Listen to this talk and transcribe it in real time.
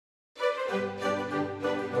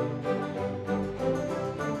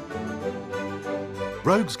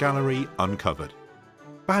Rogues Gallery Uncovered.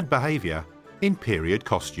 Bad behaviour in period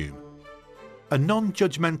costume. A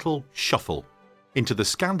non-judgmental shuffle into the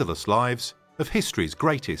scandalous lives of history's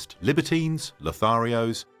greatest libertines,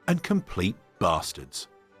 Lotharios and complete bastards.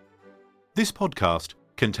 This podcast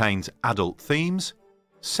contains adult themes,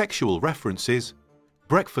 sexual references,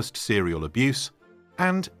 breakfast cereal abuse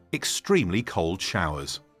and extremely cold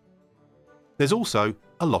showers. There's also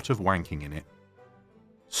a lot of wanking in it.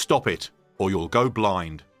 Stop it, or you'll go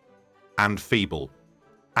blind, and feeble,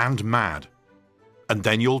 and mad, and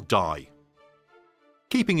then you'll die.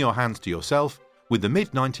 Keeping your hands to yourself with the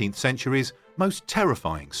mid-19th century's most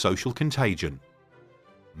terrifying social contagion: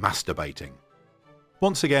 masturbating.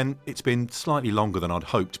 Once again, it's been slightly longer than I'd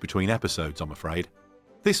hoped between episodes, I'm afraid.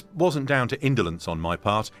 This wasn't down to indolence on my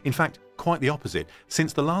part, in fact, quite the opposite.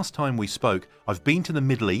 Since the last time we spoke, I've been to the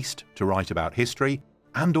Middle East to write about history,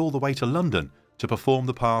 and all the way to London to perform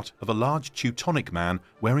the part of a large Teutonic man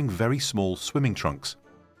wearing very small swimming trunks.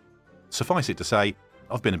 Suffice it to say,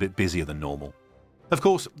 I've been a bit busier than normal. Of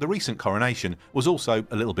course, the recent coronation was also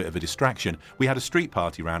a little bit of a distraction. We had a street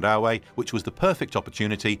party round our way, which was the perfect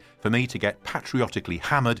opportunity for me to get patriotically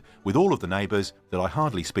hammered with all of the neighbours that I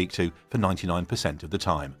hardly speak to for 99% of the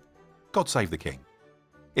time. God save the King.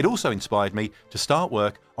 It also inspired me to start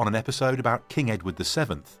work on an episode about King Edward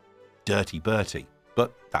VII, Dirty Bertie,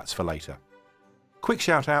 but that's for later. Quick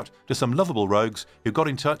shout out to some lovable rogues who got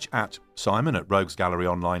in touch at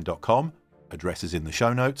simon@roguesgalleryonline.com, address is in the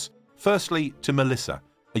show notes. Firstly, to Melissa,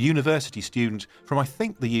 a university student from I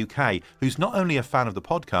think the UK, who's not only a fan of the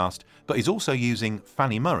podcast, but is also using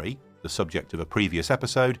Fanny Murray, the subject of a previous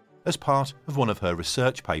episode, as part of one of her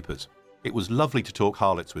research papers. It was lovely to talk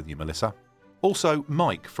harlots with you, Melissa. Also,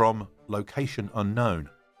 Mike from Location Unknown.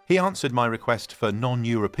 He answered my request for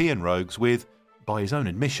non-European rogues with, by his own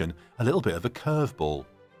admission, a little bit of a curveball.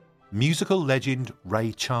 Musical legend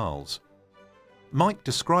Ray Charles. Mike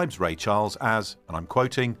describes Ray Charles as, and I'm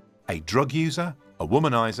quoting, a drug user, a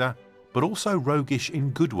womanizer, but also roguish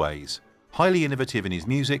in good ways, highly innovative in his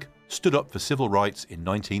music, stood up for civil rights in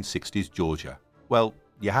 1960s Georgia. Well,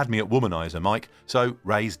 you had me at womanizer, Mike, so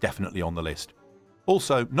Ray's definitely on the list.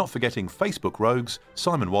 Also, not forgetting Facebook rogues,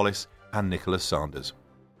 Simon Wallace and Nicholas Sanders.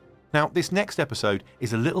 Now, this next episode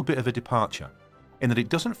is a little bit of a departure, in that it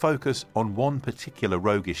doesn't focus on one particular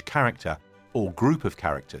roguish character or group of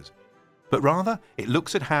characters, but rather it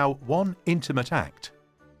looks at how one intimate act,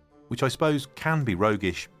 which I suppose can be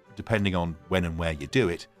roguish depending on when and where you do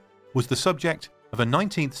it, was the subject of a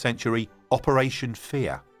 19th century Operation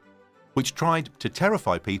Fear, which tried to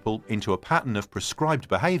terrify people into a pattern of prescribed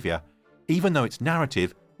behaviour, even though its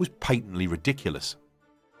narrative was patently ridiculous.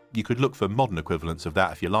 You could look for modern equivalents of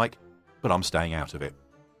that if you like, but I'm staying out of it.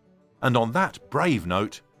 And on that brave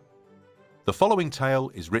note, the following tale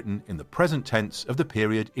is written in the present tense of the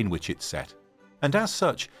period in which it's set, and as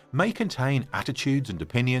such may contain attitudes and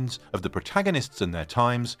opinions of the protagonists and their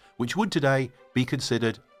times which would today be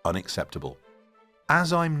considered unacceptable.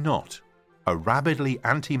 As I'm not a rabidly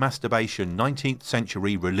anti-masturbation 19th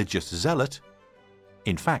century religious zealot,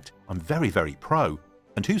 in fact, I'm very, very pro,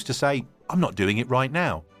 and who's to say I'm not doing it right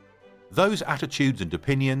now? Those attitudes and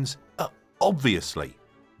opinions are obviously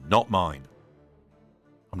not mine.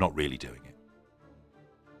 I'm not really doing it.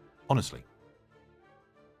 Honestly.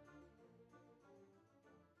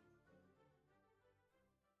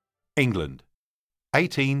 England,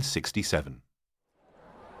 1867.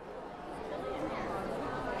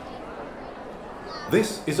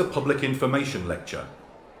 This is a public information lecture.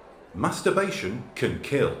 Masturbation can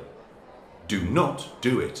kill. Do not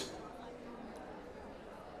do it.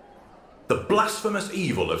 The blasphemous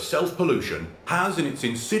evil of self-pollution has in its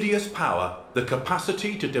insidious power the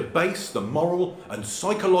capacity to debase the moral and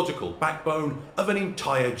psychological backbone of an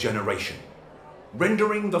entire generation,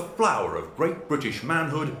 rendering the flower of great British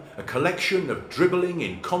manhood a collection of dribbling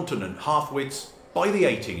incontinent half-wits by the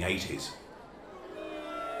 1880s.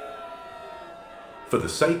 For the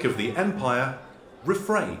sake of the empire,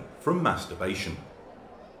 refrain from masturbation.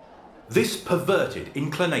 This perverted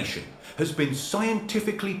inclination has been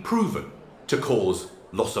scientifically proven to cause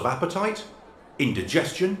loss of appetite,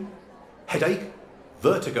 indigestion, headache,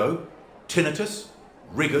 vertigo, tinnitus,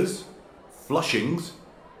 rigors, flushings,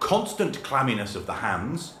 constant clamminess of the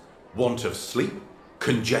hands, want of sleep,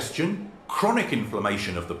 congestion, chronic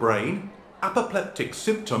inflammation of the brain, apoplectic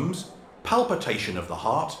symptoms, palpitation of the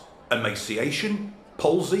heart, emaciation,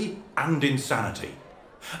 palsy, and insanity.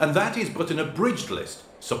 And that is but an abridged list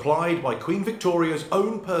supplied by Queen Victoria's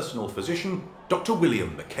own personal physician, Dr.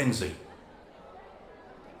 William Mackenzie.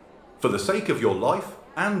 For the sake of your life,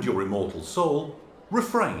 and your immortal soul,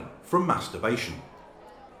 refrain from masturbation.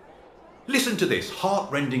 Listen to this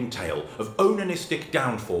heart-rending tale of onanistic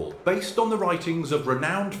downfall based on the writings of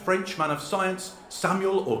renowned French man of science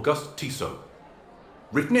Samuel Auguste Tissot.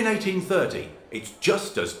 Written in 1830, it's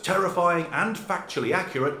just as terrifying and factually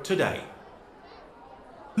accurate today.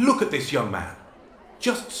 Look at this young man,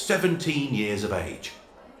 just 17 years of age,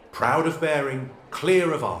 proud of bearing,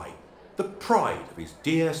 clear of eye, the pride of his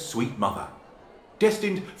dear sweet mother,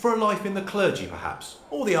 destined for a life in the clergy perhaps,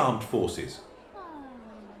 or the armed forces.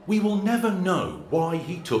 We will never know why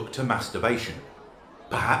he took to masturbation.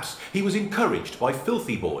 Perhaps he was encouraged by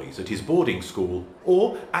filthy boys at his boarding school,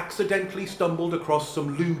 or accidentally stumbled across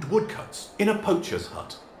some lewd woodcuts in a poacher's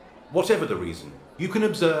hut. Whatever the reason, you can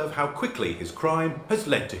observe how quickly his crime has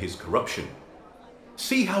led to his corruption.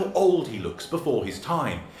 See how old he looks before his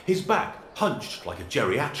time, his back hunched like a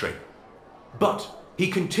geriatric. But he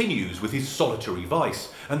continues with his solitary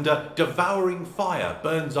vice, and a devouring fire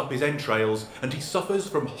burns up his entrails, and he suffers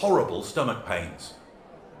from horrible stomach pains.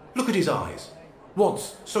 Look at his eyes.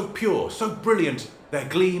 Once so pure, so brilliant, their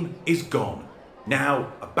gleam is gone.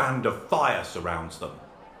 Now a band of fire surrounds them.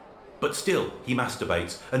 But still he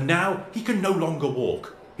masturbates, and now he can no longer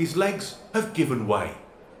walk. His legs have given way.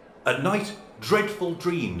 At night, dreadful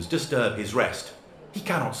dreams disturb his rest. He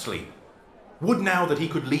cannot sleep. Would now that he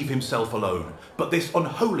could leave himself alone, but this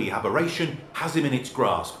unholy aberration has him in its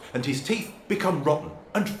grasp, and his teeth become rotten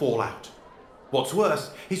and fall out. What's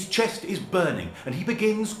worse, his chest is burning, and he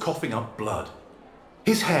begins coughing up blood.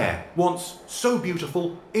 His hair, once so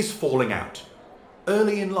beautiful, is falling out.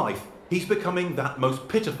 Early in life, he's becoming that most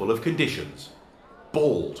pitiful of conditions,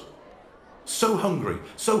 bald. So hungry,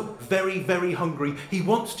 so very, very hungry, he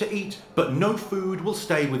wants to eat, but no food will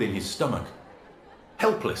stay within his stomach.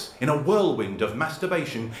 Helpless in a whirlwind of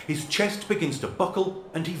masturbation, his chest begins to buckle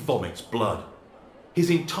and he vomits blood. His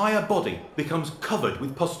entire body becomes covered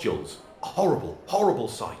with pustules, a horrible, horrible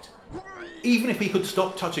sight. Even if he could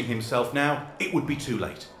stop touching himself now, it would be too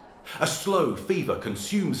late. A slow fever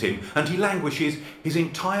consumes him and he languishes, his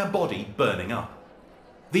entire body burning up.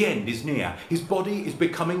 The end is near. His body is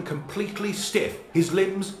becoming completely stiff. His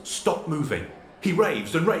limbs stop moving. He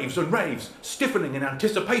raves and raves and raves, stiffening in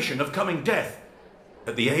anticipation of coming death.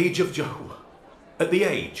 At the age of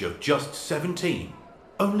just 17,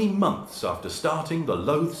 only months after starting the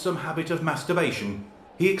loathsome habit of masturbation,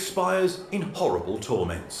 he expires in horrible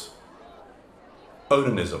torments.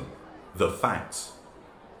 Onanism, the facts.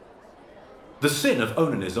 The sin of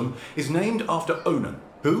onanism is named after Onan,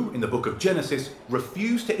 who, in the book of Genesis,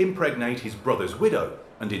 refused to impregnate his brother's widow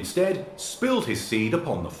and instead spilled his seed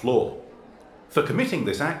upon the floor. For committing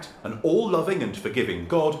this act, an all-loving and forgiving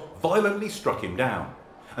God violently struck him down,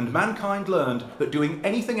 and mankind learned that doing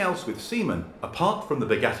anything else with semen, apart from the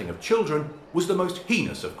begatting of children, was the most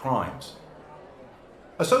heinous of crimes.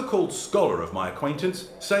 A so-called scholar of my acquaintance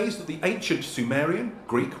says that the ancient Sumerian,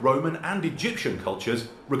 Greek, Roman and Egyptian cultures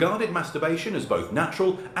regarded masturbation as both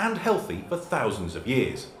natural and healthy for thousands of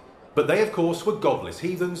years. But they, of course, were godless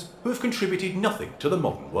heathens who have contributed nothing to the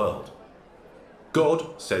modern world.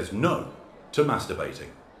 God says no to masturbating.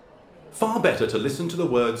 Far better to listen to the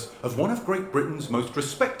words of one of Great Britain's most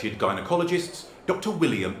respected gynecologists, Dr.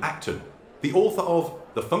 William Acton, the author of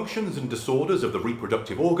The Functions and Disorders of the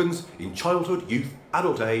Reproductive Organs in Childhood, Youth,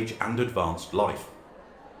 Adult Age and Advanced Life.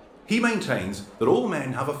 He maintains that all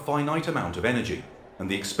men have a finite amount of energy, and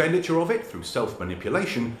the expenditure of it through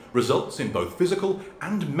self-manipulation results in both physical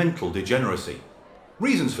and mental degeneracy.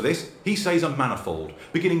 Reasons for this, he says, are manifold,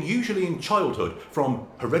 beginning usually in childhood from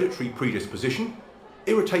hereditary predisposition,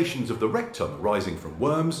 irritations of the rectum arising from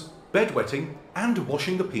worms, bedwetting, and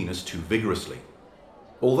washing the penis too vigorously.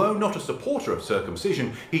 Although not a supporter of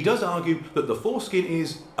circumcision, he does argue that the foreskin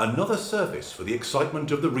is another surface for the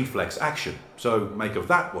excitement of the reflex action, so make of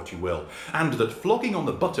that what you will, and that flogging on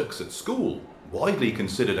the buttocks at school, widely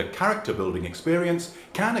considered a character-building experience,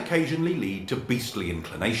 can occasionally lead to beastly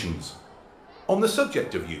inclinations. On the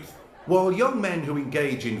subject of youth, while young men who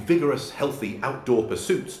engage in vigorous, healthy outdoor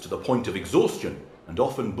pursuits to the point of exhaustion, and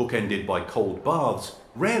often bookended by cold baths,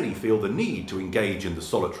 rarely feel the need to engage in the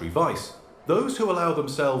solitary vice, those who allow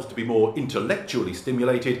themselves to be more intellectually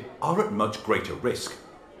stimulated are at much greater risk.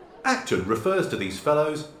 Acton refers to these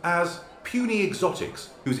fellows as puny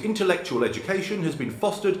exotics whose intellectual education has been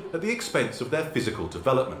fostered at the expense of their physical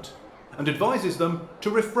development, and advises them to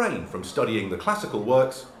refrain from studying the classical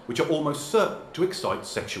works which are almost certain to excite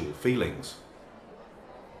sexual feelings.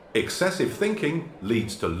 Excessive thinking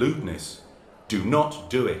leads to lewdness. Do not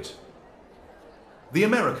do it. The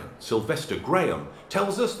American Sylvester Graham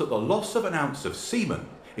tells us that the loss of an ounce of semen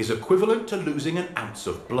is equivalent to losing an ounce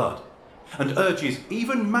of blood. and urges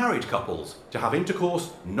even married couples to have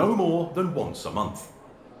intercourse no more than once a month.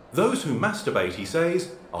 Those who masturbate, he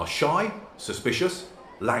says, are shy, suspicious,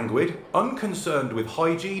 languid, unconcerned with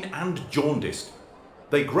hygiene and jaundiced.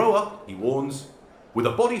 They grow up, he warns, with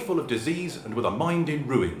a body full of disease and with a mind in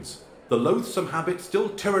ruins, the loathsome habit still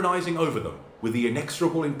tyrannising over them with the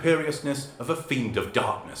inexorable imperiousness of a fiend of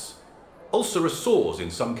darkness. Ulcerous sores, in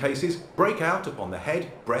some cases, break out upon the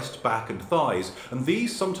head, breast, back and thighs, and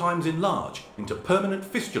these sometimes enlarge into permanent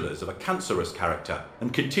fistulas of a cancerous character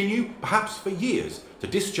and continue, perhaps for years, to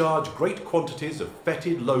discharge great quantities of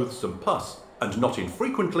fetid, loathsome pus, and not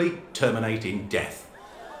infrequently terminate in death.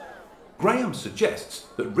 Graham suggests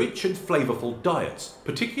that rich and flavourful diets,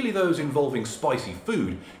 particularly those involving spicy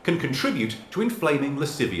food, can contribute to inflaming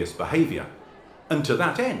lascivious behaviour, and to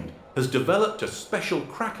that end has developed a special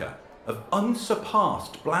cracker of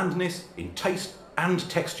unsurpassed blandness in taste and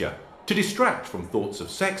texture to distract from thoughts of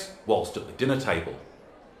sex whilst at the dinner table.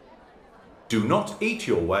 Do not eat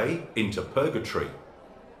your way into purgatory.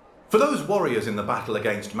 For those warriors in the battle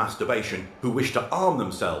against masturbation who wish to arm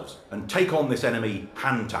themselves and take on this enemy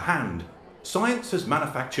hand to hand, science has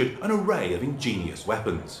manufactured an array of ingenious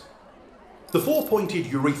weapons. The four-pointed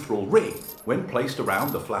urethral ring, when placed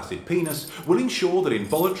around the flaccid penis, will ensure that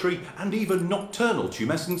involuntary and even nocturnal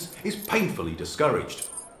tumescence is painfully discouraged.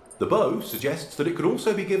 The bow suggests that it could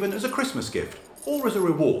also be given as a Christmas gift or as a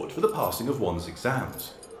reward for the passing of one's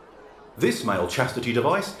exams. This male chastity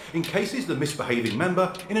device encases the misbehaving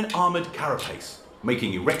member in an armoured carapace,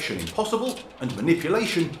 making erection impossible and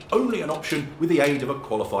manipulation only an option with the aid of a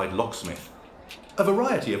qualified locksmith. A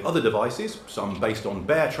variety of other devices, some based on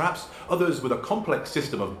bear traps, others with a complex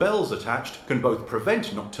system of bells attached, can both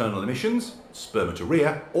prevent nocturnal emissions,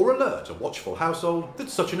 spermatoria, or alert a watchful household that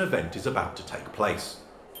such an event is about to take place.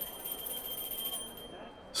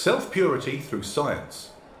 Self-purity through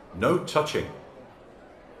science. No touching.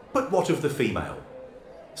 But what of the female?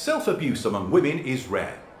 Self-abuse among women is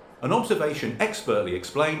rare, an observation expertly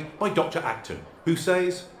explained by Dr. Acton, who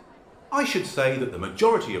says, "I should say that the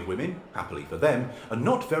majority of women, happily for them, are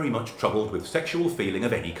not very much troubled with sexual feeling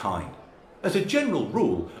of any kind. As a general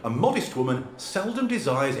rule, a modest woman seldom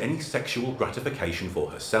desires any sexual gratification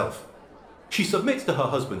for herself. She submits to her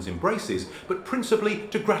husband's embraces, but principally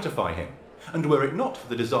to gratify him, and were it not for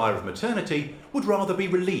the desire of maternity, would rather be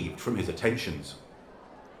relieved from his attentions.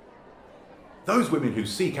 Those women who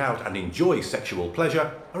seek out and enjoy sexual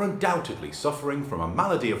pleasure are undoubtedly suffering from a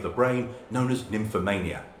malady of the brain known as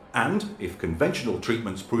nymphomania, and, if conventional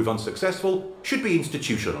treatments prove unsuccessful, should be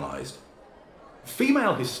institutionalised.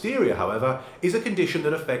 Female hysteria, however, is a condition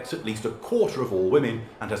that affects at least a quarter of all women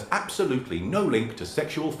and has absolutely no link to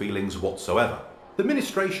sexual feelings whatsoever. The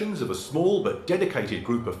ministrations of a small but dedicated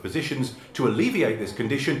group of physicians to alleviate this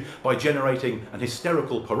condition by generating an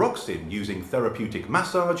hysterical paroxysm using therapeutic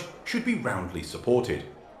massage should be roundly supported.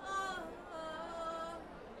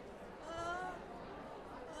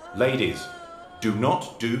 Ladies, do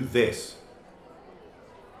not do this.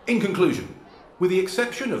 In conclusion, with the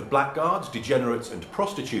exception of blackguards, degenerates and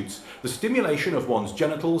prostitutes, the stimulation of one's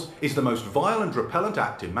genitals is the most vile and repellent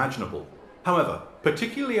act imaginable. However,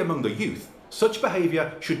 particularly among the youth, such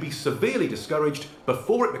behaviour should be severely discouraged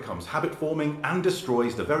before it becomes habit-forming and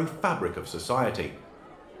destroys the very fabric of society.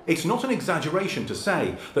 It's not an exaggeration to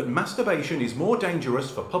say that masturbation is more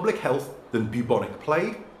dangerous for public health than bubonic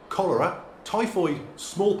plague, cholera, typhoid,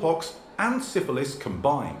 smallpox and syphilis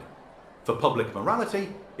combined. For public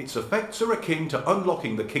morality, its effects are akin to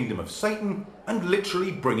unlocking the kingdom of Satan and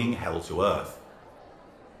literally bringing hell to earth.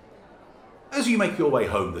 As you make your way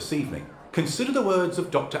home this evening, consider the words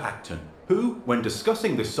of Dr. Acton, who, when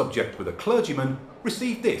discussing this subject with a clergyman,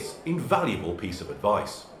 received this invaluable piece of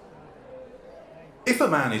advice. If a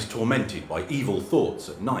man is tormented by evil thoughts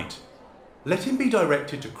at night, let him be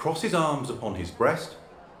directed to cross his arms upon his breast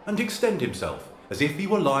and extend himself as if he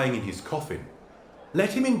were lying in his coffin.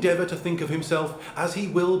 Let him endeavour to think of himself as he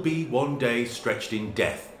will be one day stretched in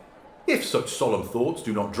death. If such solemn thoughts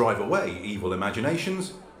do not drive away evil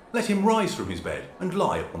imaginations, let him rise from his bed and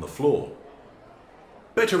lie upon the floor.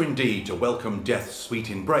 Better indeed to welcome death's sweet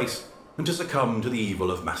embrace than to succumb to the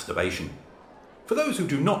evil of masturbation. For those who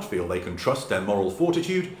do not feel they can trust their moral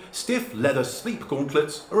fortitude, stiff leather sleep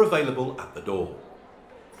gauntlets are available at the door.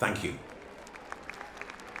 Thank you.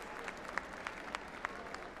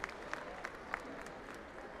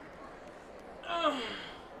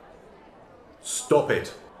 Stop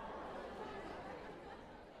it.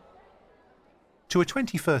 To a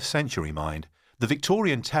 21st century mind, the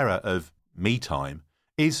Victorian terror of me time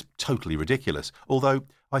is totally ridiculous, although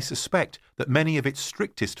I suspect that many of its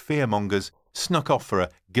strictest fearmongers snuck off for a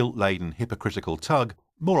guilt-laden hypocritical tug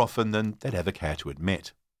more often than they'd ever care to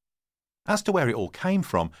admit. As to where it all came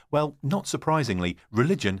from, well, not surprisingly,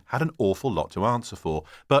 religion had an awful lot to answer for,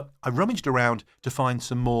 but I rummaged around to find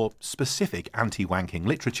some more specific anti-wanking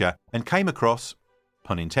literature and came across,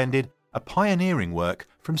 pun intended, a pioneering work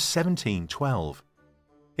from 1712.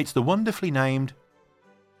 It's the wonderfully named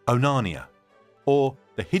Onania, or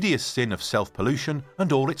The Hideous Sin of Self-Pollution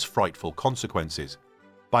and All Its Frightful Consequences,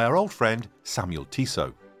 by our old friend Samuel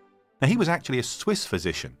Tissot. Now, he was actually a Swiss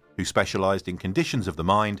physician who specialised in conditions of the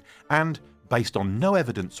mind and, based on no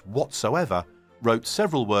evidence whatsoever, wrote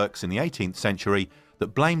several works in the 18th century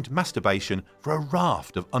that blamed masturbation for a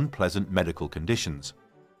raft of unpleasant medical conditions.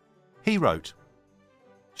 He wrote,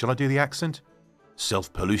 shall I do the accent?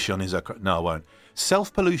 Self-pollution is a... No, I won't.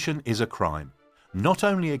 Self-pollution is a crime, not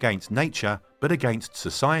only against nature, but against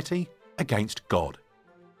society, against God.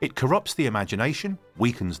 It corrupts the imagination,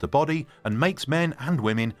 weakens the body, and makes men and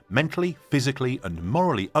women mentally, physically, and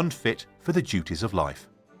morally unfit for the duties of life.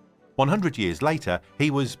 100 years later, he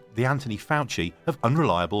was the Anthony Fauci of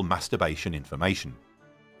unreliable masturbation information.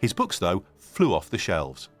 His books, though, flew off the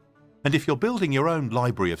shelves. And if you're building your own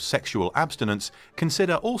library of sexual abstinence,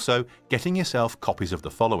 consider also getting yourself copies of the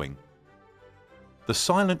following: The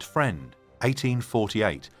Silent Friend,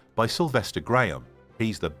 1848, by Sylvester Graham.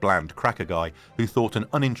 He's the bland cracker guy who thought an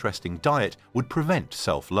uninteresting diet would prevent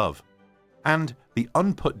self-love. And The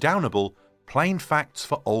Unputdownable, Plain Facts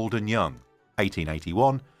for Old and Young,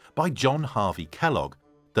 1881, by John Harvey Kellogg,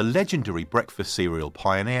 the legendary breakfast cereal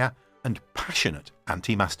pioneer and passionate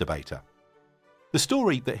anti-masturbator. The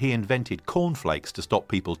story that he invented cornflakes to stop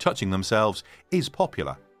people touching themselves is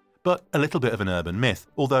popular, but a little bit of an urban myth,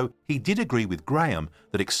 although he did agree with Graham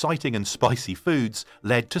that exciting and spicy foods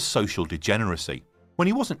led to social degeneracy. When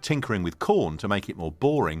he wasn't tinkering with corn to make it more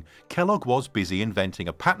boring, Kellogg was busy inventing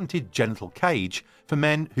a patented genital cage for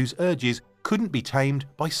men whose urges couldn't be tamed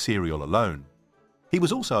by cereal alone. He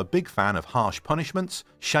was also a big fan of harsh punishments,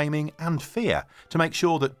 shaming and fear to make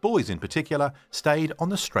sure that boys in particular stayed on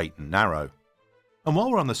the straight and narrow. And while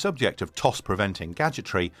we're on the subject of toss-preventing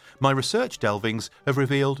gadgetry, my research delvings have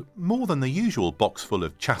revealed more than the usual box full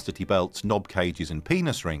of chastity belts, knob cages and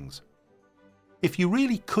penis rings. If you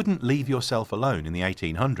really couldn't leave yourself alone in the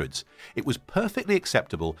 1800s, it was perfectly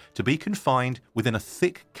acceptable to be confined within a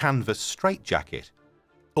thick canvas straitjacket.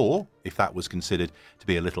 Or, if that was considered to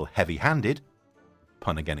be a little heavy-handed,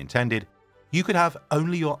 pun again intended, you could have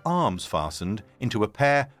only your arms fastened into a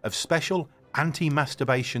pair of special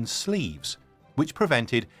anti-masturbation sleeves, which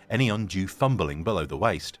prevented any undue fumbling below the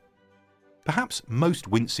waist. Perhaps most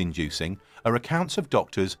wince-inducing are accounts of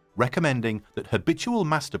doctors recommending that habitual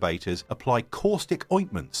masturbators apply caustic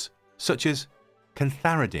ointments, such as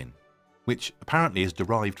cantharidin, which apparently is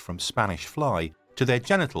derived from Spanish fly, to their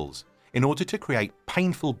genitals in order to create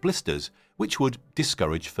painful blisters which would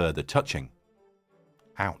discourage further touching.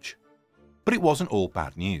 Ouch. But it wasn't all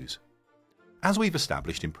bad news. As we've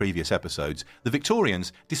established in previous episodes, the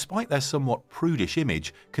Victorians, despite their somewhat prudish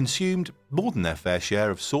image, consumed more than their fair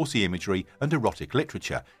share of saucy imagery and erotic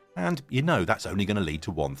literature, and you know that's only going to lead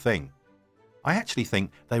to one thing. I actually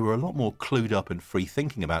think they were a lot more clued up and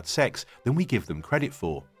free-thinking about sex than we give them credit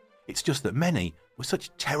for. It's just that many were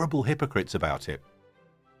such terrible hypocrites about it.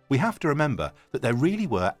 We have to remember that there really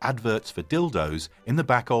were adverts for dildos in the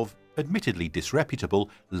back of, admittedly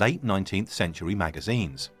disreputable, late 19th century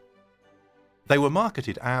magazines. They were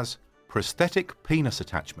marketed as prosthetic penis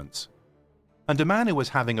attachments, and a man who was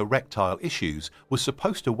having erectile issues was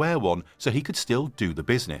supposed to wear one so he could still do the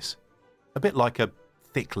business. A bit like a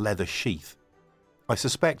thick leather sheath. I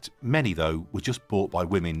suspect many, though, were just bought by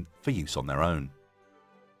women for use on their own.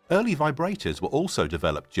 Early vibrators were also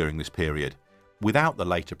developed during this period, without the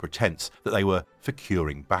later pretense that they were for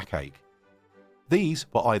curing backache. These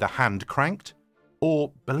were either hand-cranked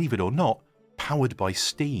or, believe it or not, powered by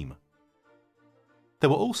steam. There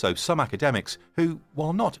were also some academics who,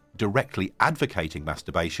 while not directly advocating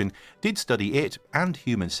masturbation, did study it and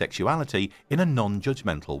human sexuality in a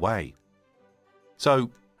non-judgmental way. So,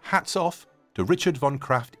 hats off to Richard von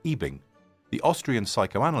Krafft-Ebing, the Austrian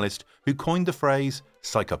psychoanalyst who coined the phrase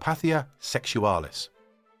psychopathia sexualis.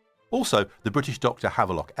 Also, the British Dr.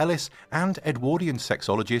 Havelock Ellis and Edwardian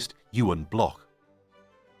sexologist Ewan Bloch.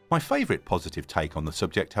 My favourite positive take on the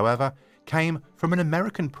subject, however, came from an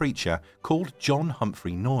American preacher called John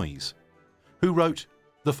Humphrey Noyes, who wrote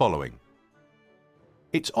the following: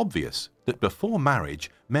 "It's obvious that before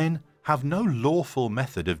marriage men have no lawful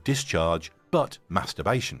method of discharge but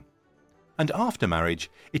masturbation. And after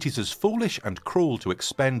marriage it is as foolish and cruel to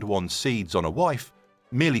expend one's seeds on a wife,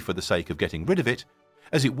 merely for the sake of getting rid of it,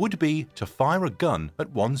 as it would be to fire a gun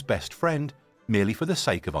at one's best friend, merely for the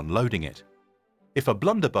sake of unloading it. if a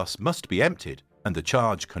blunderbuss must be emptied and the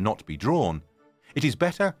charge cannot be drawn, it is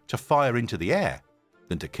better to fire into the air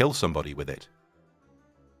than to kill somebody with it.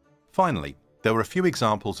 Finally, there were a few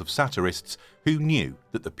examples of satirists who knew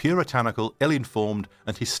that the puritanical, ill-informed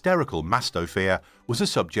and hysterical mastophobia was a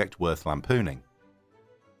subject worth lampooning,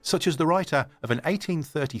 such as the writer of an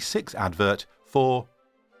 1836 advert for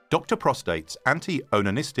Dr. Prostate's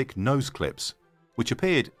anti-onanistic nose clips, which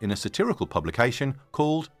appeared in a satirical publication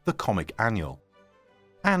called The Comic Annual,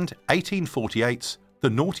 and 1848's The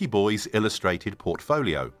Naughty Boys Illustrated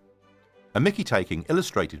Portfolio, a Mickey-taking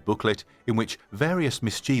illustrated booklet in which various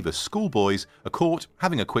mischievous schoolboys are caught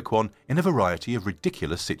having a quick one in a variety of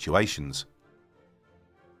ridiculous situations.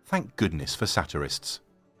 Thank goodness for satirists.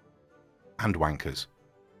 And wankers.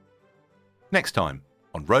 Next time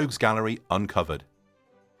on Rogues Gallery Uncovered.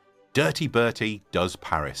 Dirty Bertie does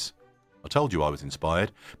Paris. I told you I was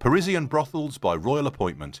inspired. Parisian brothels by royal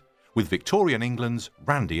appointment, with Victorian England's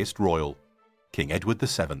randiest royal, King Edward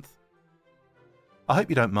VII. I hope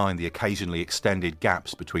you don't mind the occasionally extended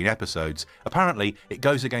gaps between episodes. Apparently, it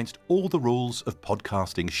goes against all the rules of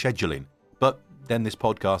podcasting scheduling, but then this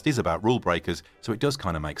podcast is about rule breakers, so it does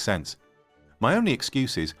kind of make sense. My only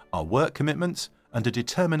excuses are work commitments and a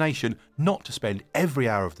determination not to spend every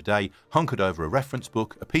hour of the day hunkered over a reference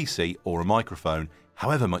book, a PC or a microphone,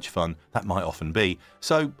 however much fun that might often be,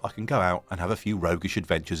 so I can go out and have a few roguish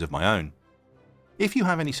adventures of my own. If you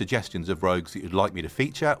have any suggestions of rogues that you'd like me to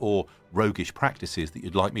feature or roguish practices that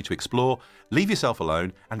you'd like me to explore, leave yourself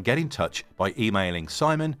alone and get in touch by emailing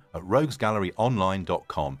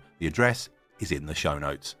simon@roguesgalleryonline.com. The address is in the show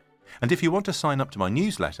notes. And if you want to sign up to my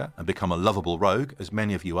newsletter and become a lovable rogue, as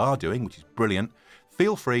many of you are doing, which is brilliant,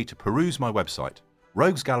 feel free to peruse my website,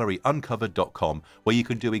 roguesgalleryuncovered.com, where you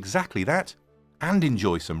can do exactly that and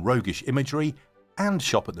enjoy some roguish imagery and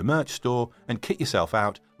shop at the merch store and kit yourself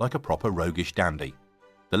out like a proper roguish dandy.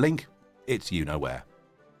 The link, it's you know where.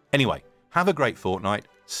 Anyway, have a great fortnight,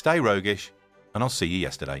 stay roguish, and I'll see you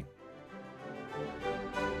yesterday.